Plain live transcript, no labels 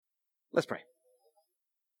Let's pray.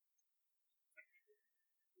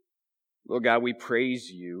 Lord God, we praise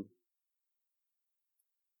you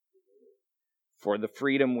for the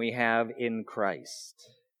freedom we have in Christ.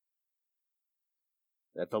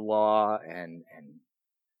 That the law and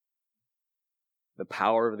the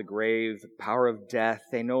power of the grave, the power of death,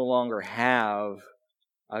 they no longer have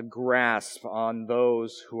a grasp on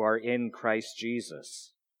those who are in Christ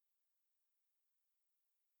Jesus.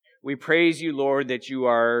 We praise you, Lord, that you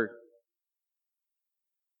are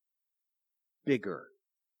bigger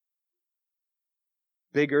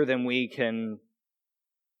than we can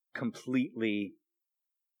completely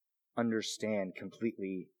understand,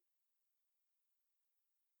 completely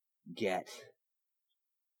get.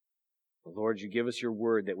 But Lord, you give us your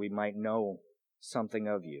word that we might know something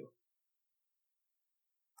of you.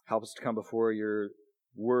 Help us to come before your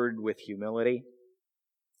word with humility.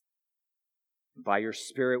 By your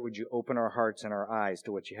Spirit, would you open our hearts and our eyes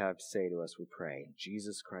to what you have to say to us, we pray. In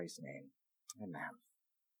Jesus Christ's name, amen.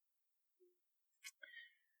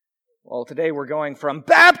 Well, today we're going from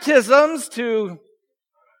baptisms to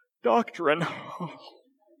doctrine.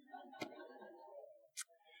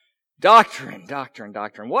 Doctrine.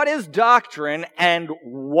 What is doctrine and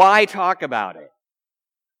why talk about it?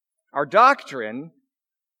 Our doctrine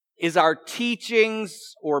is our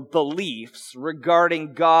teachings or beliefs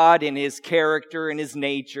regarding God and His character and His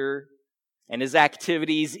nature and His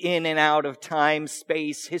activities in and out of time,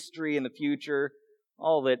 space, history, and the future,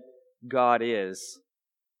 all that God is.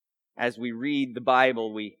 As we read the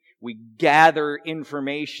Bible, we gather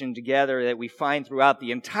information together that we find throughout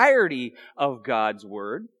the entirety of God's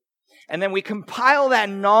Word. And then we compile that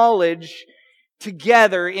knowledge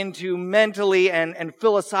together into mentally and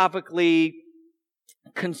philosophically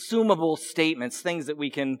consumable statements, things that we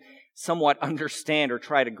can somewhat understand or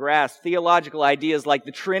try to grasp. Theological ideas like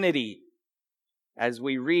the Trinity, as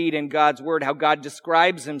we read in God's Word how God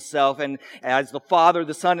describes Himself and as the Father,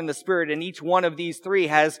 the Son, and the Spirit, and each one of these three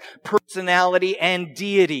has personality and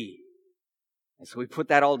deity. And so we put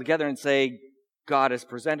that all together and say, God has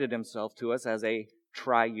presented Himself to us as a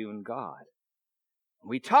triune God.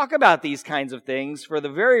 We talk about these kinds of things for the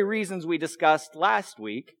very reasons we discussed last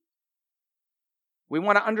week. We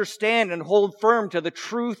want to understand and hold firm to the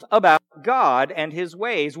truth about God and His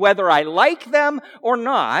ways, whether I like them or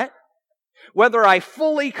not, whether I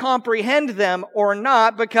fully comprehend them or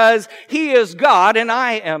not, because He is God and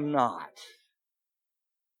I am not.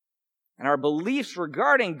 And our beliefs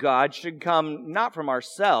regarding God should come not from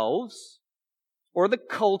ourselves or the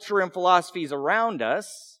culture and philosophies around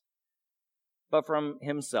us, but from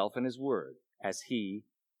Himself and His Word, as He,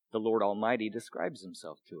 the Lord Almighty, describes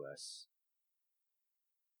Himself to us.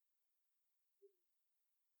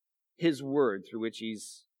 His Word, through which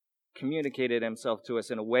He's communicated Himself to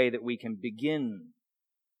us in a way that we can begin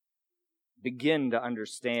to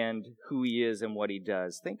understand who He is and what He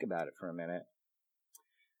does. Think about it for a minute.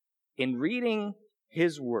 In reading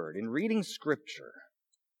His Word, in reading Scripture,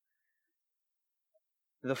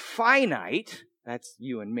 the finite, that's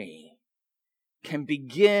you and me, can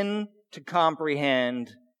begin to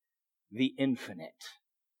comprehend the infinite.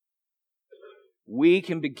 We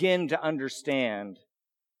can begin to understand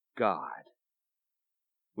God,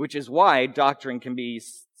 which is why doctrine can be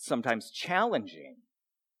sometimes challenging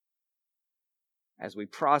as we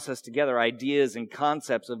process together ideas and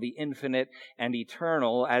concepts of the infinite and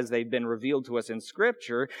eternal as they've been revealed to us in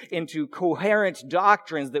Scripture into coherent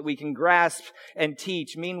doctrines that we can grasp and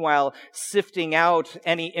teach, meanwhile sifting out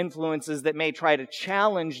any influences that may try to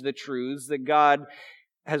challenge the truths that God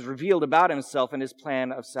has revealed about Himself and His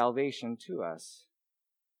plan of salvation to us.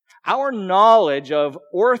 Our knowledge of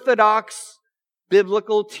orthodox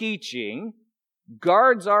biblical teaching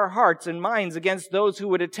guards our hearts and minds against those who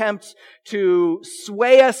would attempt to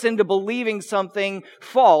sway us into believing something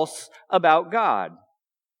false about God.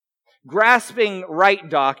 Grasping right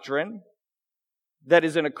doctrine that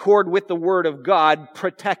is in accord with the Word of God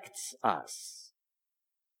protects us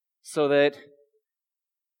so that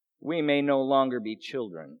we may no longer be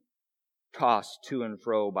children, tossed to and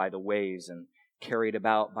fro by the waves and carried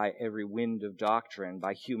about by every wind of doctrine,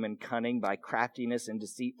 by human cunning, by craftiness and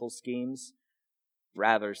deceitful schemes.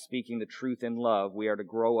 Rather, speaking the truth in love, we are to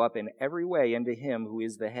grow up in every way into Him who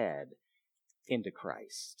is the head, into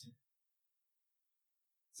Christ.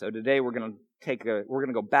 So today we're going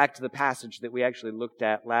to go back to the passage that we actually looked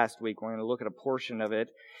at last week. We're going to look at a portion of it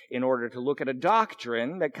in order to look at a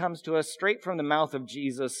doctrine that comes to us straight from the mouth of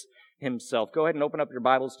Jesus Himself. Go ahead and open up your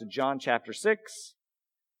Bibles to John chapter 6.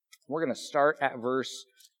 We're going to start at verse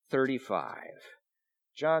 35.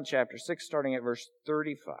 John chapter 6, starting at verse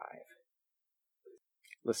 35.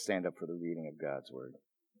 Let's stand up for the reading of God's Word.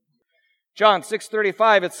 John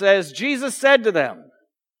 6:35, it says, Jesus said to them,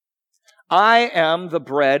 I am the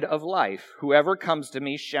bread of life. Whoever comes to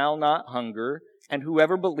me shall not hunger, and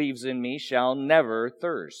whoever believes in me shall never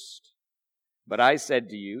thirst. But I said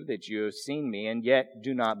to you that you have seen me, and yet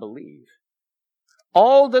do not believe.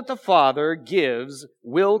 All that the Father gives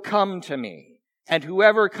will come to me, and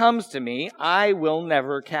whoever comes to me I will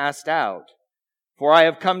never cast out. For I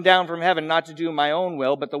have come down from heaven not to do my own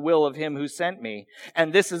will, but the will of him who sent me.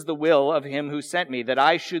 And this is the will of him who sent me, that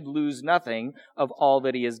I should lose nothing of all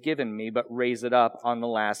that he has given me, but raise it up on the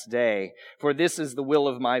last day. For this is the will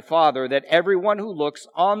of my Father, that everyone who looks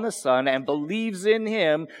on the Son and believes in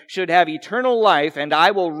him should have eternal life, and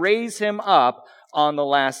I will raise him up on the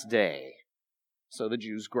last day. So the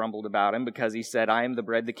Jews grumbled about him because he said, I am the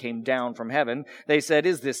bread that came down from heaven. They said,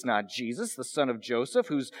 is this not Jesus, the son of Joseph,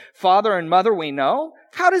 whose father and mother we know?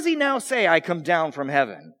 How does he now say, I come down from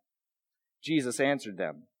heaven? Jesus answered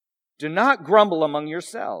them, do not grumble among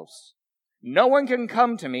yourselves. No one can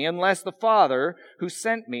come to me unless the Father who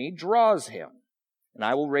sent me draws him. And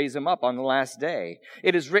I will raise him up on the last day.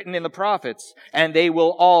 It is written in the prophets, and they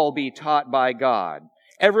will all be taught by God.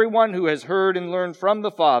 Everyone who has heard and learned from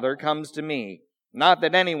the Father comes to me. Not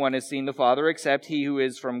that anyone has seen the Father except he who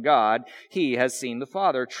is from God. He has seen the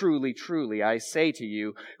Father. Truly, truly, I say to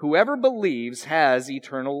you, whoever believes has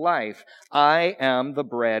eternal life. I am the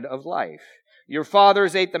bread of life. Your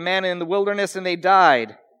fathers ate the manna in the wilderness and they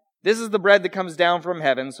died. This is the bread that comes down from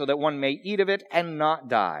heaven so that one may eat of it and not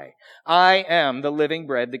die. I am the living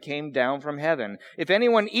bread that came down from heaven. If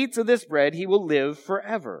anyone eats of this bread, he will live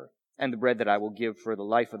forever. And the bread that I will give for the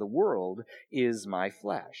life of the world is my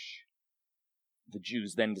flesh. The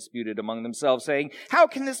Jews then disputed among themselves, saying, how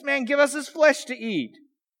can this man give us his flesh to eat?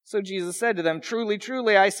 So Jesus said to them, truly,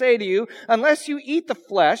 truly, I say to you, unless you eat the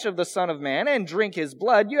flesh of the Son of Man and drink his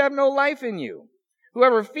blood, you have no life in you.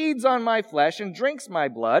 Whoever feeds on my flesh and drinks my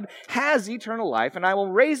blood has eternal life, and I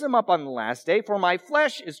will raise him up on the last day, for my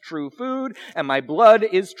flesh is true food, and my blood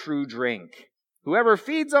is true drink. Whoever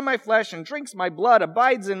feeds on my flesh and drinks my blood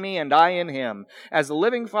abides in me, and I in him. As the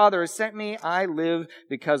living Father has sent me, I live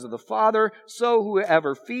because of the Father. So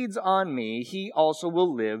whoever feeds on me, he also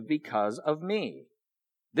will live because of me.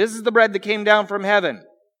 This is the bread that came down from heaven,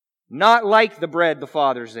 not like the bread the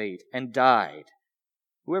fathers ate and died.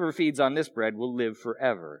 Whoever feeds on this bread will live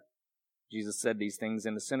forever. Jesus said these things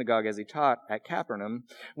in the synagogue as he taught at Capernaum.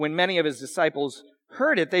 When many of his disciples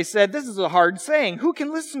heard it, they said, this is a hard saying. Who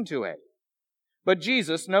can listen to it? But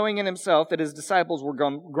Jesus, knowing in himself that his disciples were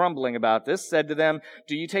grumbling about this, said to them,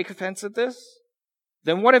 do you take offense at this?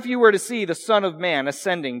 Then what if you were to see the Son of Man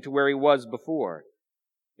ascending to where he was before?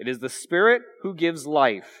 It is the Spirit who gives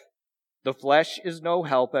life. The flesh is no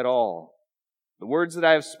help at all. The words that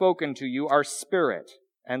I have spoken to you are spirit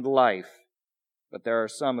and life. But there are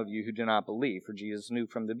some of you who do not believe, for Jesus knew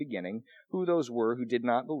from the beginning who those were who did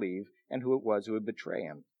not believe and who it was who would betray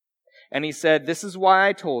him. And he said, this is why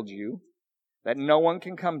I told you that no one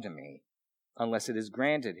can come to me unless it is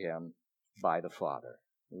granted him by the Father.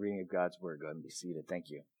 The reading of God's Word. Go ahead and be seated. Thank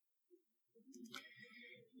you.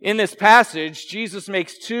 In this passage, Jesus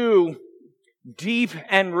makes two deep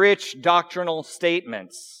and rich doctrinal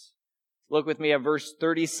statements. Look with me at verse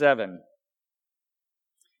 37.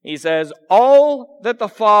 He says, all that the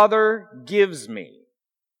Father gives me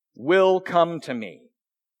will come to me,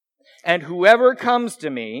 and whoever comes to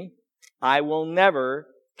me, I will never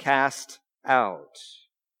cast out.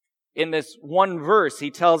 In this one verse, he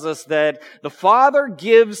tells us that the Father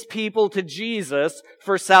gives people to Jesus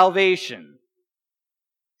for salvation.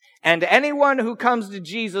 And anyone who comes to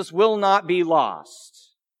Jesus will not be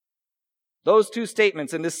lost. Those two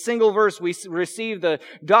statements, in this single verse, we receive the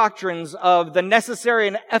doctrines of the necessary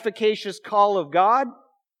and efficacious call of God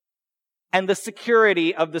and the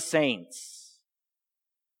security of the saints.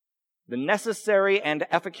 The necessary and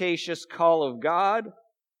efficacious call of God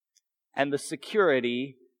and the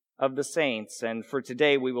security of the saints. And for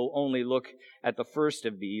today, we will only look at the first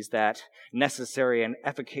of these, that necessary and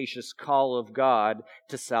efficacious call of God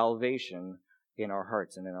to salvation in our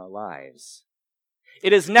hearts and in our lives.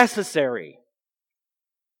 It is necessary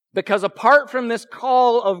because apart from this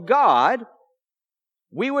call of God,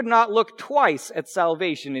 we would not look twice at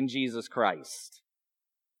salvation in Jesus Christ.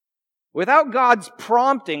 Without God's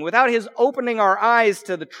prompting, without His opening our eyes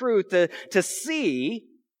to the truth, to see,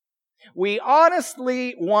 we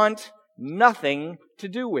honestly want nothing to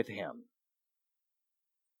do with Him.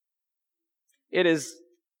 It is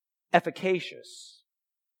efficacious.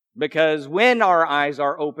 Because when our eyes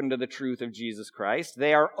are open to the truth of Jesus Christ,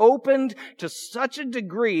 they are opened to such a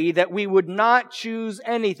degree that we would not choose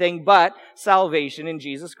anything but salvation in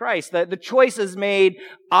Jesus Christ. The choice is made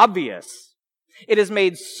obvious. It is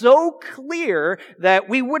made so clear that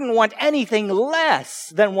we wouldn't want anything less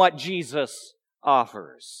than what Jesus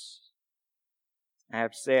offers. I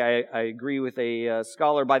have to say I agree with a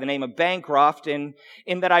scholar by the name of Bancroft in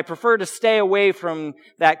that I prefer to stay away from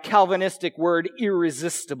that Calvinistic word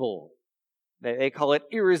irresistible. They call it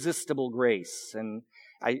irresistible grace, and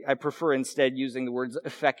I prefer instead using the words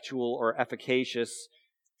effectual or efficacious.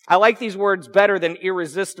 I like these words better than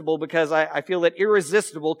irresistible because I feel that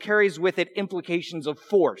irresistible carries with it implications of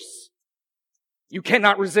force. You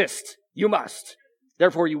cannot resist. You must.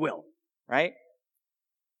 Therefore you will. Right?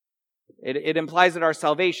 It implies that our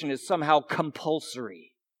salvation is somehow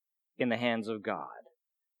compulsory in the hands of God.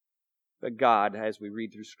 But God, as we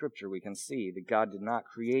read through Scripture, we can see that God did not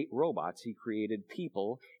create robots. He created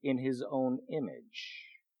people in His own image,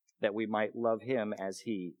 that we might love Him as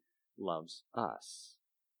He loves us.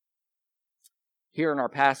 Here in our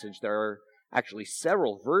passage, there are actually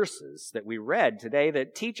several verses that we read today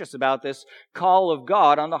that teach us about this call of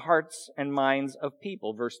God on the hearts and minds of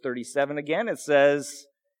people. Verse 37 again, it says,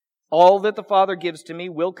 "All that the Father gives to me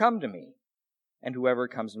will come to me, and whoever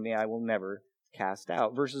comes to me I will never cast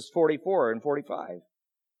out." Verses 44 and 45.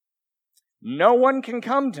 "No one can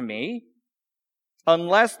come to me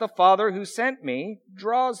unless the Father who sent me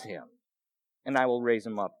draws him, and I will raise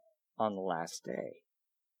him up on the last day.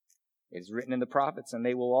 It is written in the prophets, and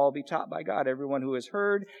they will all be taught by God. Everyone who has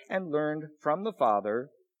heard and learned from the Father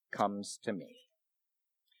comes to me."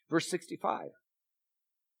 Verse 65.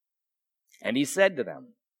 "And he said to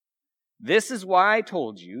them, 'This is why I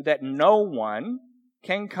told you that no one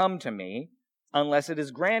can come to me unless it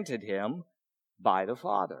is granted him by the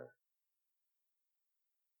Father.'"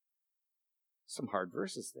 Some hard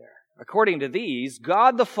verses there. According to these,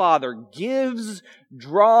 God the Father gives,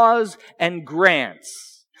 draws, and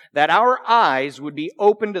grants that our eyes would be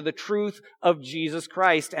open to the truth of Jesus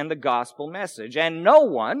Christ and the gospel message. And no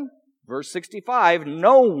one, verse 65,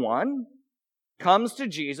 no one comes to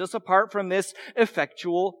Jesus apart from this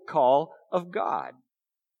effectual call of God.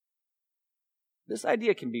 This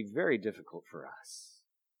idea can be very difficult for us.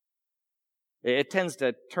 It tends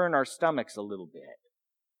to turn our stomachs a little bit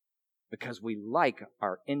because we like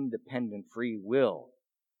our independent free will.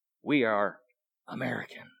 We are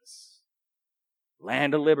Americans.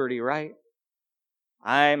 Land of liberty, right?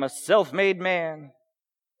 I'm a self-made man.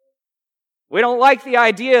 We don't like the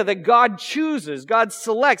idea that God chooses, God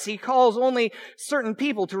selects. He calls only certain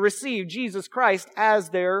people to receive Jesus Christ as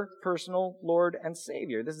their personal Lord and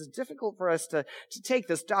Savior. This is difficult for us to take.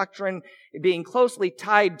 This doctrine, being closely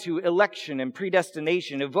tied to election and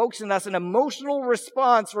predestination, evokes in us an emotional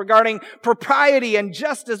response regarding propriety and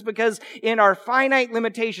justice because in our finite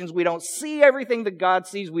limitations, we don't see everything that God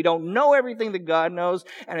sees. We don't know everything that God knows.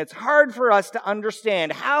 And it's hard for us to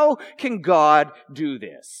understand, how can God do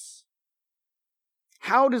this?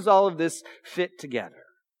 How does all of this fit together?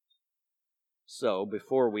 So,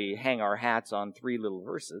 before we hang our hats on 3 little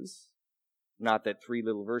verses, not that 3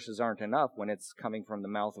 little verses aren't enough when it's coming from the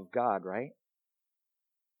mouth of God, right?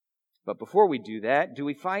 But before we do that, do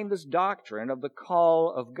we find this doctrine of the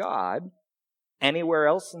call of God anywhere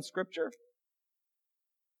else in Scripture?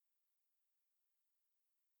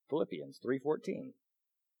 Philippians 3:14.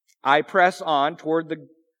 "I press on toward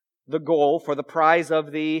the goal for the prize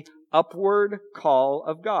of the upward call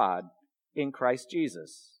of God in Christ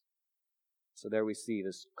Jesus." So there we see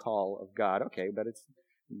this call of God. Okay, but it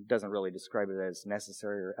doesn't really describe it as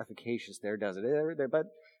necessary or efficacious there, does it? But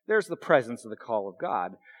there's the presence of the call of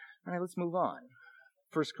God. All right, let's move on.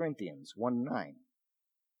 1 Corinthians 1:9.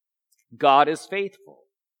 "God is faithful,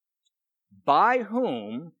 by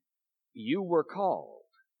whom you were called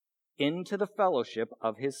into the fellowship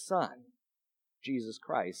of His Son, Jesus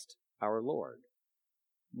Christ our Lord."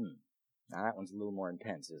 Now that one's a little more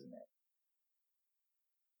intense, isn't it?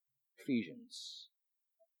 Ephesians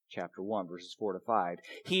chapter 1, verses 4 to 5.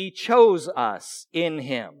 "He chose us in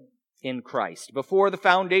Him, in Christ, before the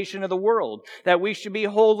foundation of the world, that we should be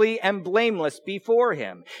holy and blameless before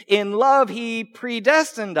Him. In love He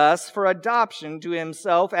predestined us for adoption to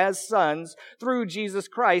Himself as sons through Jesus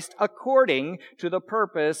Christ, according to the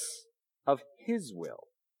purpose of His will."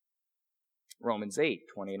 Romans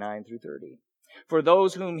 8:29 through 30. "For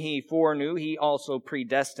those whom He foreknew, He also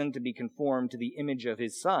predestined to be conformed to the image of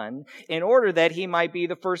His Son, in order that He might be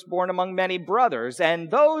the firstborn among many brothers.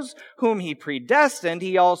 And those whom He predestined,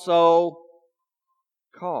 He also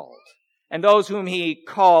called. And those whom he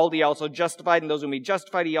called, he also justified. And those whom he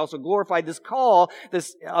justified, he also glorified. This call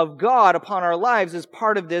of God upon our lives is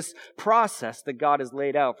part of this process that God has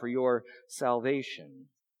laid out for your salvation.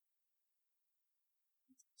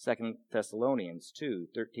 2 Thessalonians 2,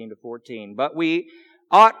 13-14. But we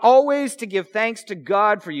ought always to give thanks to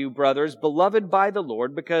God for you, brothers, beloved by the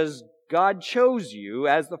Lord, because God chose you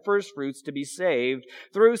as the firstfruits to be saved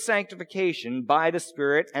through sanctification by the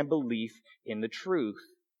Spirit and belief in the truth.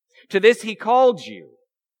 To this he called you.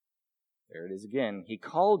 There it is again. He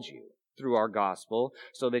called you through our gospel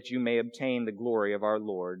so that you may obtain the glory of our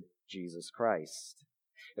Lord Jesus Christ.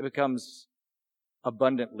 It becomes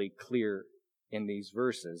abundantly clear in these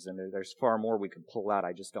verses, and there's far more we could pull out.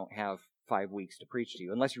 I just don't have 5 weeks to preach to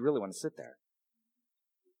you, unless you really want to sit there.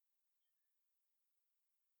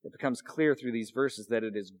 It becomes clear through these verses that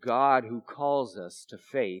it is God who calls us to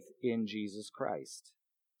faith in Jesus Christ,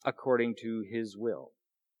 according to His will.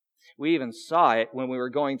 We even saw it when we were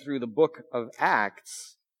going through the book of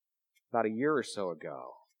Acts about a year or so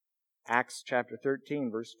ago. Acts chapter 13,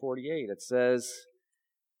 verse 48, it says,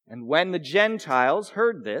 "And when the Gentiles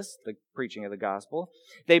heard this," the preaching of the gospel,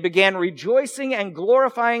 "they began rejoicing and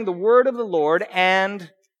glorifying the word of the Lord,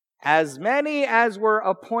 and as many as were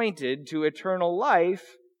appointed to eternal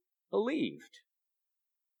life believed."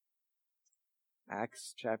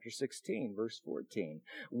 Acts chapter 16, verse 14.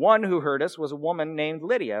 "One who heard us was a woman named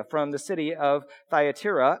Lydia from the city of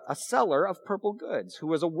Thyatira, a seller of purple goods, who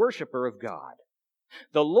was a worshiper of God.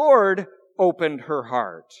 The Lord opened her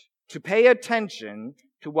heart to pay attention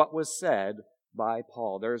to what was said by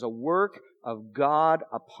Paul." There's a work of God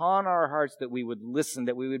upon our hearts that we would listen,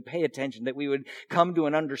 that we would pay attention, that we would come to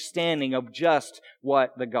an understanding of just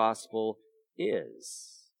what the gospel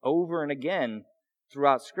is. Over and again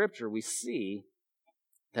throughout Scripture, we see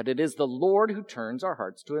that it is the Lord who turns our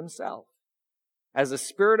hearts to Himself, as the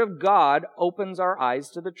Spirit of God opens our eyes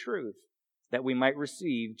to the truth, that we might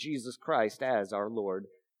receive Jesus Christ as our Lord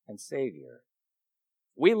and Savior.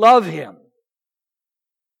 We love Him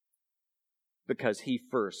because He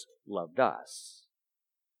first loved us.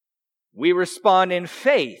 We respond in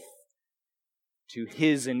faith to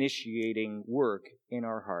His initiating work in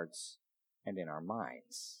our hearts and in our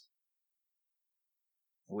minds.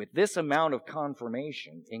 With this amount of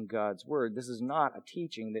confirmation in God's Word, this is not a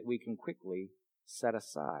teaching that we can quickly set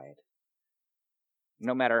aside,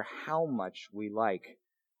 no matter how much we like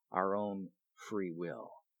our own free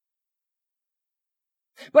will.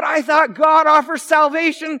 "But I thought God offers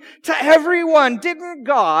salvation to everyone. Didn't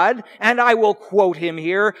God," and I will quote Him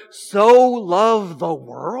here, "so love the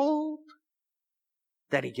world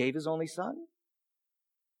that He gave His only Son?"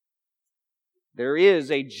 There is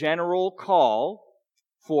a general call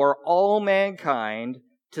for all mankind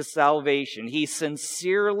to salvation. He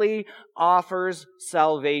sincerely offers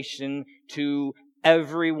salvation to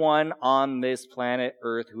everyone on this planet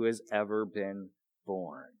Earth who has ever been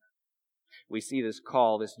born. We see this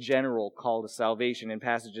call, this general call to salvation in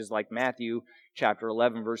passages like Matthew chapter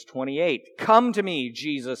 11, verse 28. "Come to me,"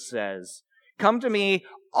 Jesus says. "Come to me,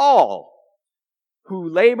 all who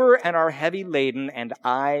labor and are heavy laden, and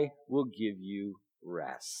I will give you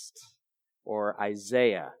rest." Or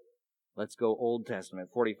Isaiah, let's go Old Testament,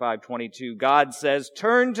 45:22. God says,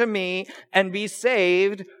 "Turn to me and be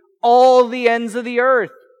saved, all the ends of the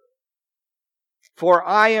earth. For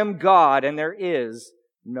I am God and there is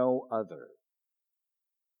no other."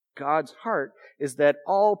 God's heart is that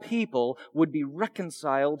all people would be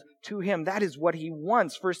reconciled to Him. That is what He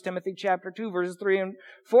wants. 1 Timothy chapter 2, verses 3 and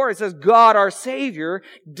 4, it says, God, our Savior,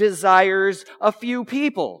 desires a few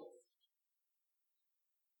people,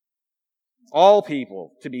 all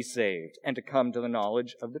people, to be saved and to come to the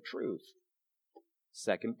knowledge of the truth.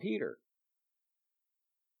 2 Peter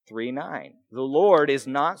 3:9. "The Lord is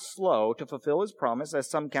not slow to fulfill His promise, as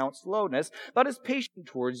some count slowness, but is patient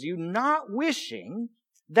towards you, not wishing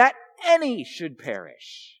that any should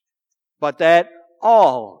perish, but that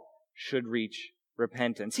all should reach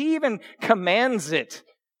repentance." He even commands it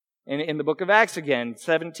in the book of Acts again,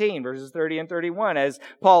 17, verses 30 and 31, as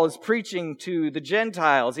Paul is preaching to the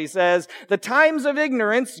Gentiles. He says, "The times of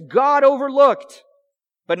ignorance God overlooked,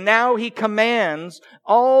 but now He commands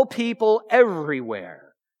all people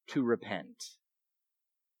everywhere to repent."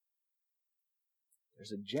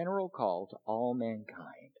 There's a general call to all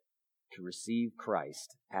mankind to receive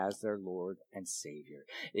Christ as their Lord and Savior.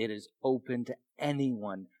 It is open to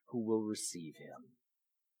anyone who will receive Him.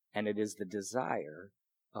 And it is the desire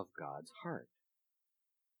of God's heart.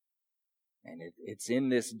 And it's in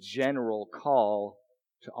this general call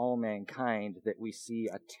to all mankind that we see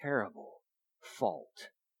a terrible fault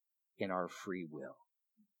in our free will.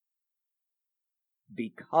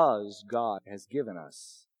 because God has given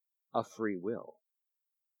us a free will.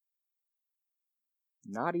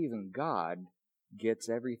 Not even God gets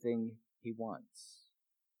everything He wants.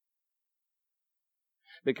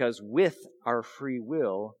 Because with our free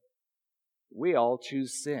will, we all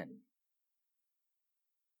choose sin.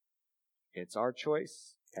 It's our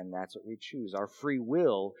choice, and that's what we choose. Our free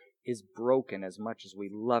will is broken as much as we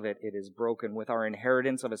love it. It is broken with our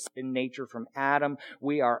inheritance of a sin nature from Adam.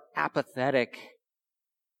 We are apathetic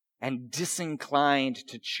and disinclined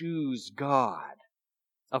to choose God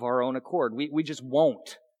of our own accord. We just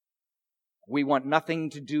won't. We want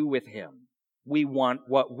nothing to do with Him. We want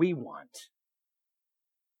what we want.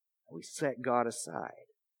 We set God aside.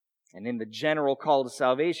 And in the general call to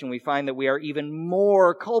salvation, we find that we are even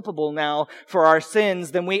more culpable now for our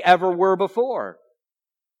sins than we ever were before.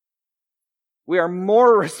 We are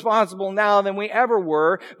more responsible now than we ever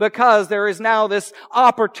were because there is now this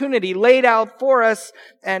opportunity laid out for us.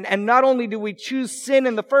 And not only do we choose sin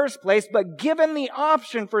in the first place, but given the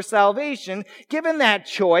option for salvation, given that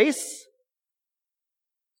choice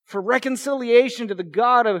for reconciliation to the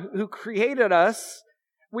God who created us,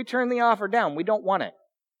 we turn the offer down. We don't want it.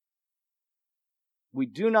 We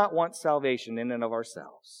do not want salvation in and of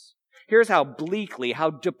ourselves. Here's how bleakly, how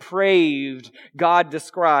depraved God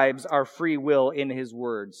describes our free will in His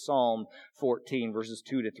Word. Psalm 14, verses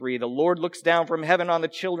 2 to 3. The Lord looks down from heaven on the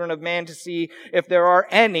children of man to see if there are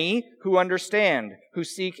any who understand, who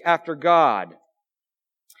seek after God.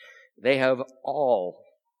 They have all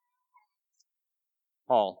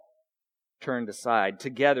turned aside.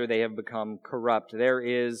 Together they have become corrupt. There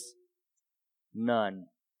is none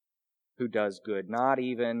who does good, not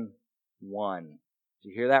even one. Do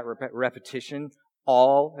you hear that repetition?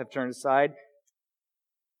 All have turned aside.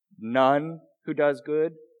 None who does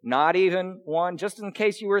good, not even one. Just in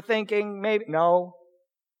case you were thinking, maybe, no.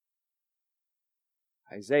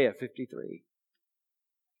 Isaiah 53.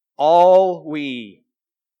 All we,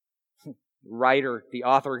 the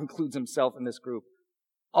author includes himself in this group.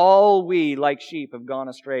 All we, like sheep, have gone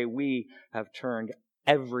astray. We have turned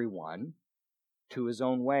everyone to his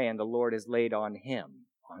own way, and the Lord has laid on Him,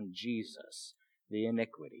 on Jesus, the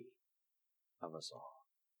iniquity of us all.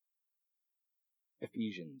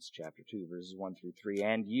 Ephesians chapter 2, verses 1 through 3.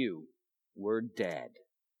 And you were dead.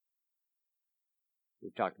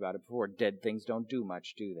 We've talked about it before. Dead things don't do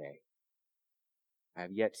much, do they? I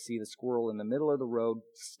have yet to see the squirrel in the middle of the road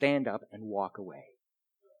stand up and walk away.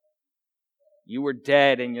 You were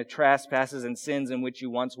dead in your trespasses and sins in which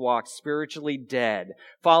you once walked, spiritually dead,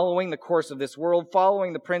 following the course of this world,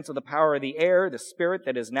 following the prince of the power of the air, the spirit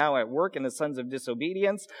that is now at work in the sons of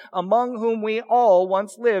disobedience, among whom we all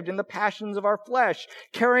once lived in the passions of our flesh,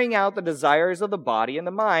 carrying out the desires of the body and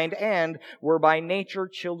the mind, and were by nature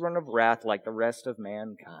children of wrath like the rest of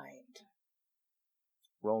mankind.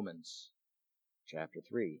 Romans chapter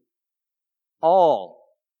 3. All,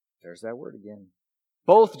 there's that word again.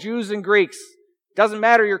 Both Jews and Greeks. Doesn't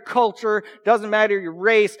matter your culture, doesn't matter your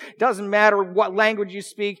race, doesn't matter what language you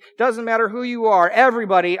speak, doesn't matter who you are.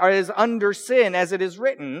 Everybody is under sin, as it is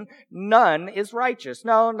written. None is righteous.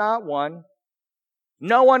 No, not one.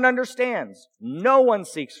 No one understands. No one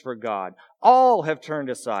seeks for God. All have turned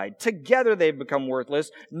aside. Together they've become worthless.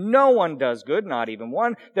 No one does good, not even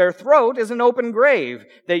one. Their throat is an open grave.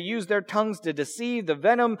 They use their tongues to deceive. The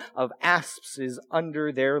venom of asps is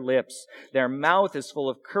under their lips. Their mouth is full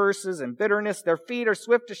of curses and bitterness. Their feet are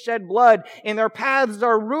swift to shed blood. In their paths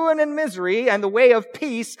are ruin and misery, and the way of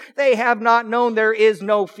peace they have not known. There is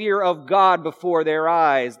no fear of God before their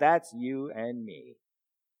eyes. That's you and me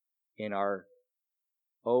in our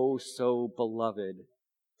oh so beloved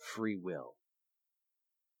free will.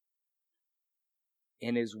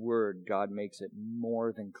 In His Word, God makes it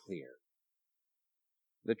more than clear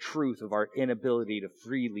the truth of our inability to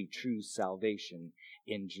freely choose salvation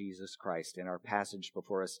in Jesus Christ. In our passage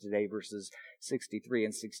before us today, verses 63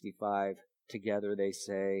 and 65, together they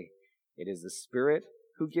say, "It is the Spirit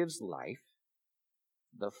who gives life.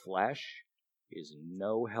 The flesh is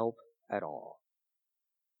no help at all.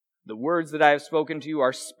 The words that I have spoken to you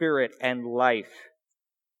are spirit and life."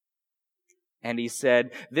 And He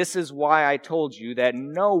said, "This is why I told you that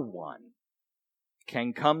no one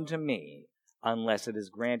can come to me unless it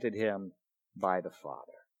is granted him by the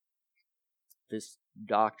Father." This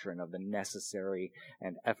doctrine of the necessary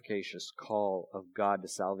and efficacious call of God to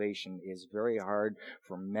salvation is very hard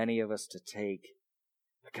for many of us to take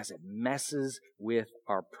because it messes with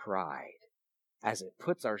our pride, as it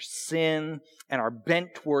puts our sin and our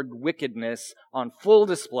bent toward wickedness on full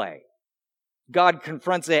display. God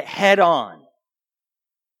confronts it head on,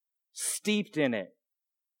 steeped in it.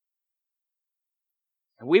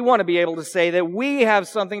 We want to be able to say that we have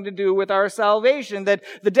something to do with our salvation, that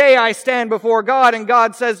the day I stand before God and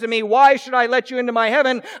God says to me, why should I let you into my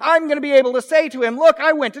heaven? I'm going to be able to say to Him, look,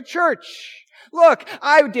 I went to church. Look,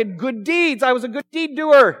 I did good deeds. I was a good deed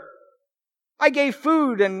doer. I gave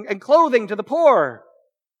food and clothing to the poor.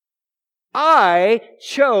 I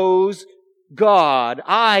chose God.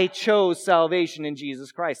 I chose salvation in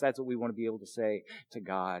Jesus Christ. That's what we want to be able to say to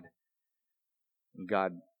God. And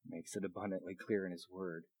God makes it abundantly clear in His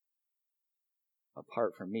Word.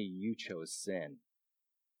 Apart from me, you chose sin.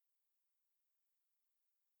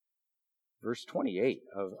 Verse 28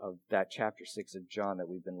 of that chapter 6 of John that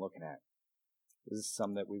we've been looking at. This is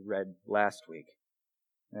some that we read last week.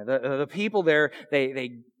 Now, the people there, they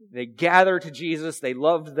gather to Jesus. They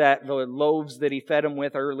loved the loaves that He fed them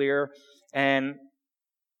with earlier. And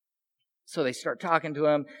so they start talking to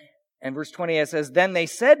Him. And verse 28 says, then they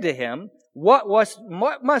said to Him, what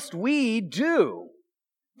must we do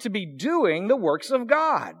to be doing the works of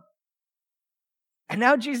God? And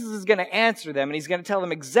now Jesus is going to answer them, and He's going to tell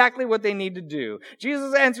them exactly what they need to do.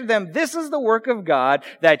 Jesus answered them, this is the work of God,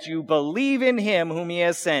 that you believe in Him whom He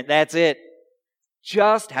has sent. That's it.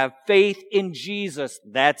 Just have faith in Jesus.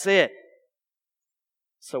 That's it.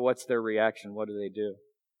 So what's their reaction? What do?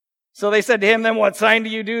 So they said to Him, then what sign do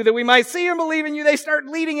you do that we might see and believe in you? They start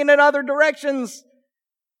leading in other directions.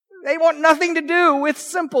 They want nothing to do with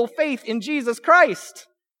simple faith in Jesus Christ.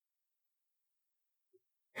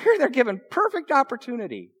 Here they're given perfect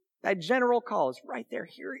opportunity. That general call is right there.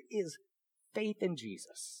 Here is faith in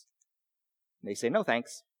Jesus. And they say, no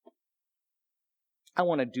thanks. I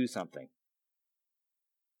want to do something.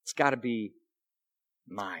 It's got to be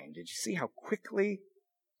mine. Did you see how quickly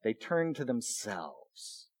they turn to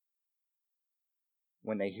themselves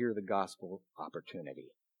when they hear the gospel opportunity?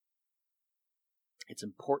 It's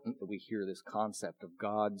important that we hear this concept of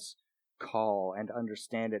God's call and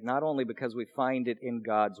understand it, not only because we find it in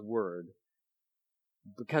God's Word,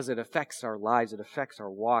 because it affects our lives, it affects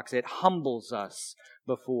our walks, it humbles us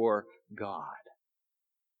before God.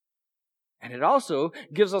 And it also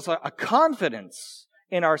gives us a confidence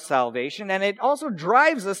in our salvation, and it also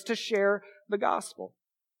drives us to share the gospel.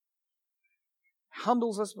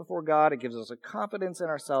 Humbles us before God, it gives us a confidence in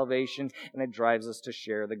our salvation, and it drives us to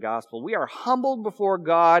share the gospel. We are humbled before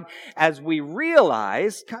God as we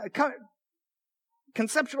realize,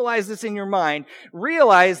 conceptualize this in your mind,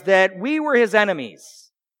 realize that we were His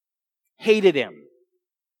enemies, hated Him,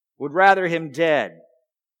 would rather Him dead.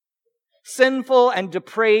 Sinful and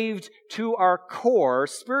depraved to our core,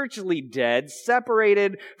 spiritually dead,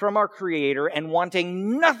 separated from our Creator and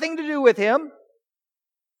wanting nothing to do with Him.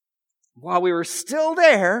 While we were still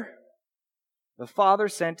there, the Father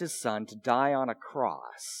sent His Son to die on a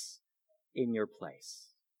cross in your place,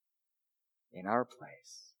 in our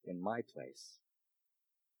place, in my place.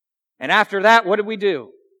 And after that, what did we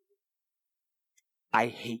do? I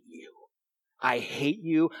hate you. I hate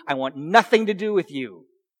you. I want nothing to do with you.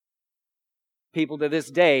 People to this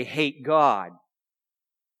day hate God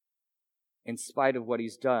in spite of what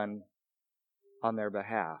He's done on their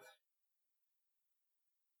behalf.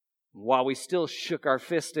 While we still shook our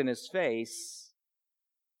fist in His face,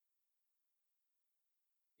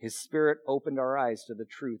 His Spirit opened our eyes to the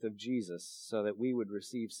truth of Jesus so that we would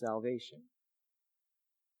receive salvation,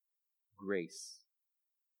 grace,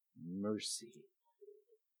 mercy,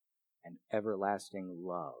 and everlasting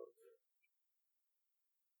love.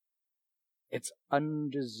 It's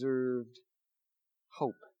undeserved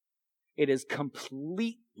hope. It is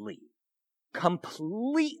completely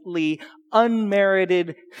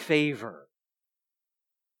unmerited favor.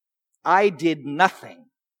 I did nothing.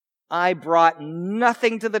 I brought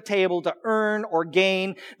nothing to the table to earn or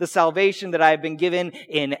gain the salvation that I have been given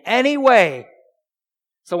in any way.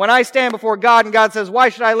 So when I stand before God and God says, why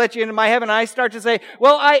should I let you into my heaven? I start to say,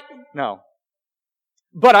 well, no.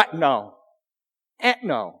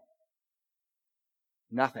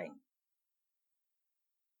 Nothing.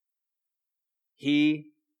 He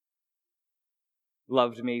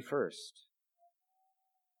loved me first.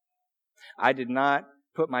 I did not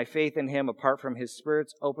put my faith in Him apart from His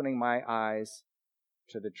Spirit's opening my eyes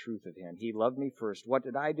to the truth of Him. He loved me first. What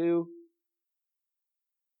did I do?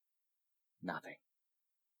 Nothing.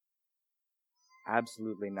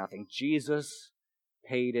 Absolutely nothing. Jesus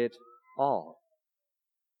paid it all.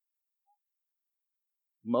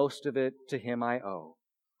 Most of it to Him I owe.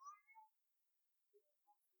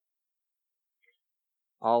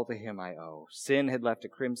 All to Him I owe. Sin had left a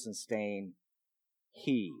crimson stain.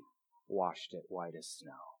 He washed it white as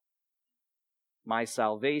snow. My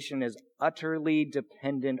salvation is utterly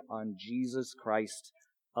dependent on Jesus Christ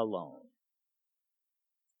alone.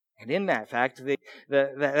 And in that fact,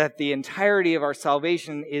 that the entirety of our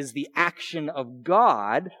salvation is the action of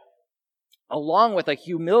God, along with a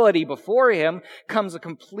humility before Him, comes a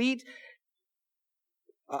complete,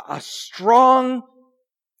 a strong,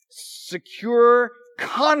 secure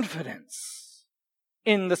confidence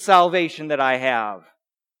in the salvation that I have.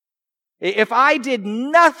 If I did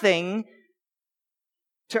nothing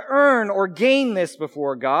to earn or gain this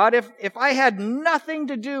before God, if I had nothing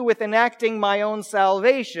to do with enacting my own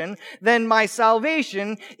salvation, then my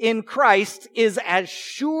salvation in Christ is as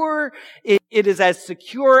sure, it is as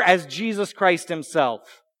secure as Jesus Christ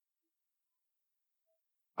Himself.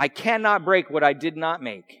 I cannot break what I did not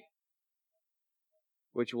make,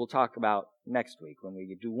 which we'll talk about next week when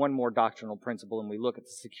we do one more doctrinal principle and we look at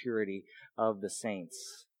the security of the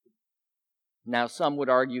saints. Now, some would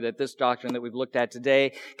argue that this doctrine that we've looked at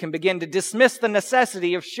today can begin to dismiss the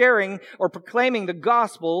necessity of sharing or proclaiming the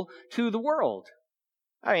gospel to the world.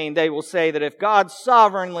 I mean, they will say that if God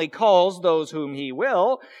sovereignly calls those whom He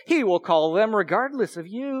will call them regardless of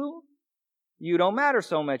you. You don't matter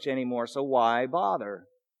so much anymore, so why bother?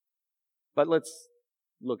 But let's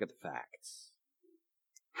look at the facts.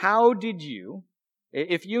 How did you,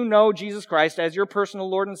 if you know Jesus Christ as your personal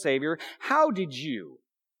Lord and Savior, how did you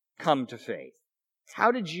come to faith?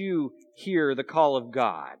 How did you hear the call of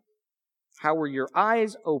God? How were your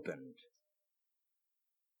eyes opened?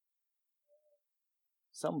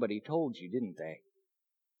 Somebody told you, didn't they?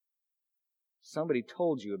 Somebody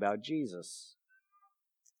told you about Jesus.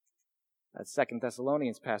 That's 2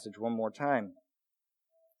 Thessalonians passage one more time.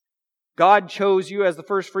 God chose you as the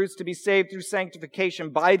first fruits to be saved through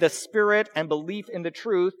sanctification by the Spirit and belief in the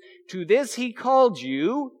truth. To this He called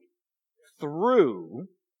you through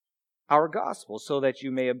our gospel, so that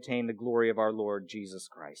you may obtain the glory of our Lord Jesus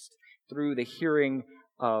Christ. Through the hearing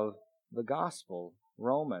of the gospel.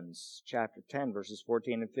 Romans chapter 10, verses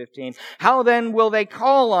 14 and 15. How then will they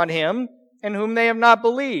call on Him in whom they have not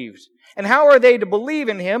believed? And how are they to believe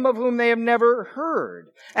in Him of whom they have never heard?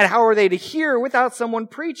 And how are they to hear without someone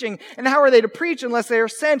preaching? And how are they to preach unless they are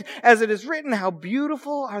sent? As it is written, how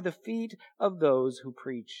beautiful are the feet of those who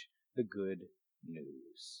preach the good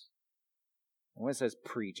news. And when it says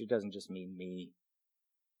preach, it doesn't just mean me.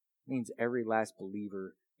 It means every last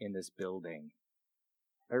believer in this building.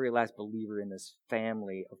 Every last believer in this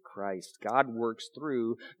family of Christ. God works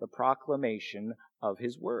through the proclamation of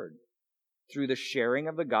His Word, through the sharing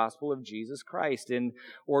of the gospel of Jesus Christ, in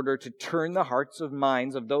order to turn the hearts and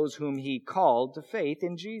minds of those whom He called to faith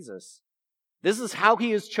in Jesus. This is how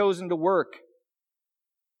He has chosen to work.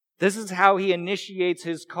 This is how He initiates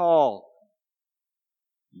His call.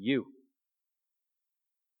 You.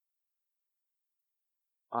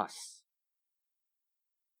 Us.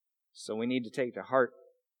 So we need to take to heart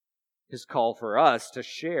His call for us to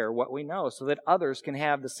share what we know so that others can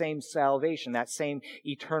have the same salvation, that same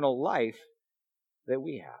eternal life that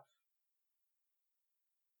we have.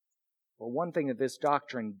 Well, one thing that this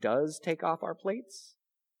doctrine does take off our plates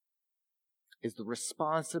is the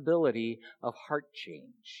responsibility of heart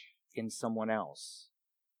change in someone else.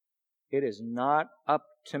 It is not up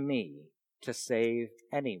to me to save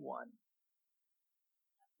anyone,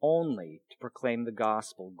 only to proclaim the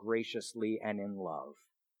gospel graciously and in love.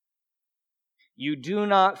 You do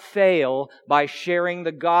not fail by sharing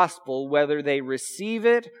the gospel whether they receive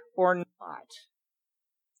it or not.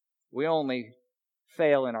 We only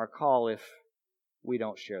fail in our call if we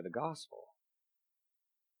don't share the gospel.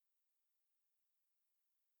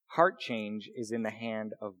 Heart change is in the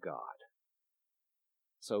hand of God.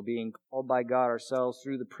 So being called by God ourselves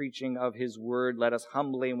through the preaching of His Word, let us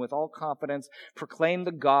humbly and with all confidence proclaim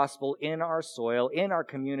the gospel in our soil, in our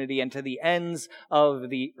community, and to the ends of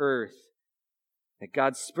the earth. That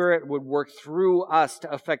God's Spirit would work through us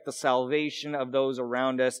to affect the salvation of those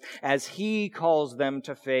around us as He calls them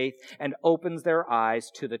to faith and opens their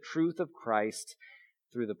eyes to the truth of Christ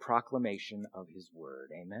through the proclamation of His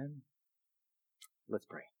Word. Amen. Let's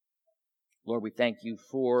pray. Lord, we thank You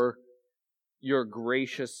for Your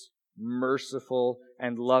gracious, merciful,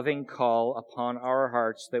 and loving call upon our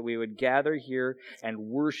hearts that we would gather here and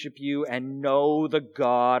worship You and know the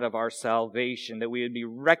God of our salvation, that we would be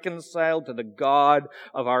reconciled to the God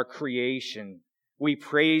of our creation. We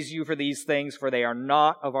praise You for these things, for they are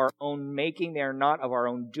not of our own making, they are not of our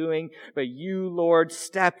own doing, but You, Lord,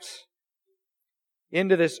 stepped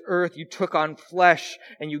into this earth. You took on flesh,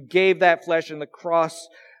 and You gave that flesh on the cross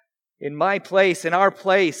in my place, in our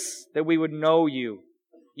place, that we would know You.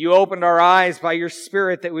 You opened our eyes by Your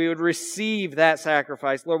Spirit that we would receive that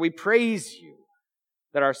sacrifice. Lord, we praise You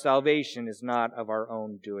that our salvation is not of our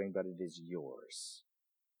own doing, but it is Yours.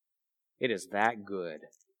 It is that good.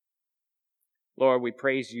 Lord, we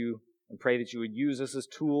praise you and pray that you would use us as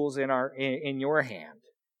tools in your hand.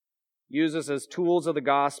 Use us as tools of the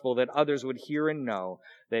gospel, that others would hear and know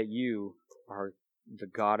that you are the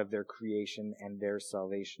God of their creation and their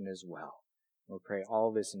salvation as well. We'll pray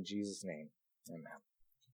all this in Jesus' name. Amen.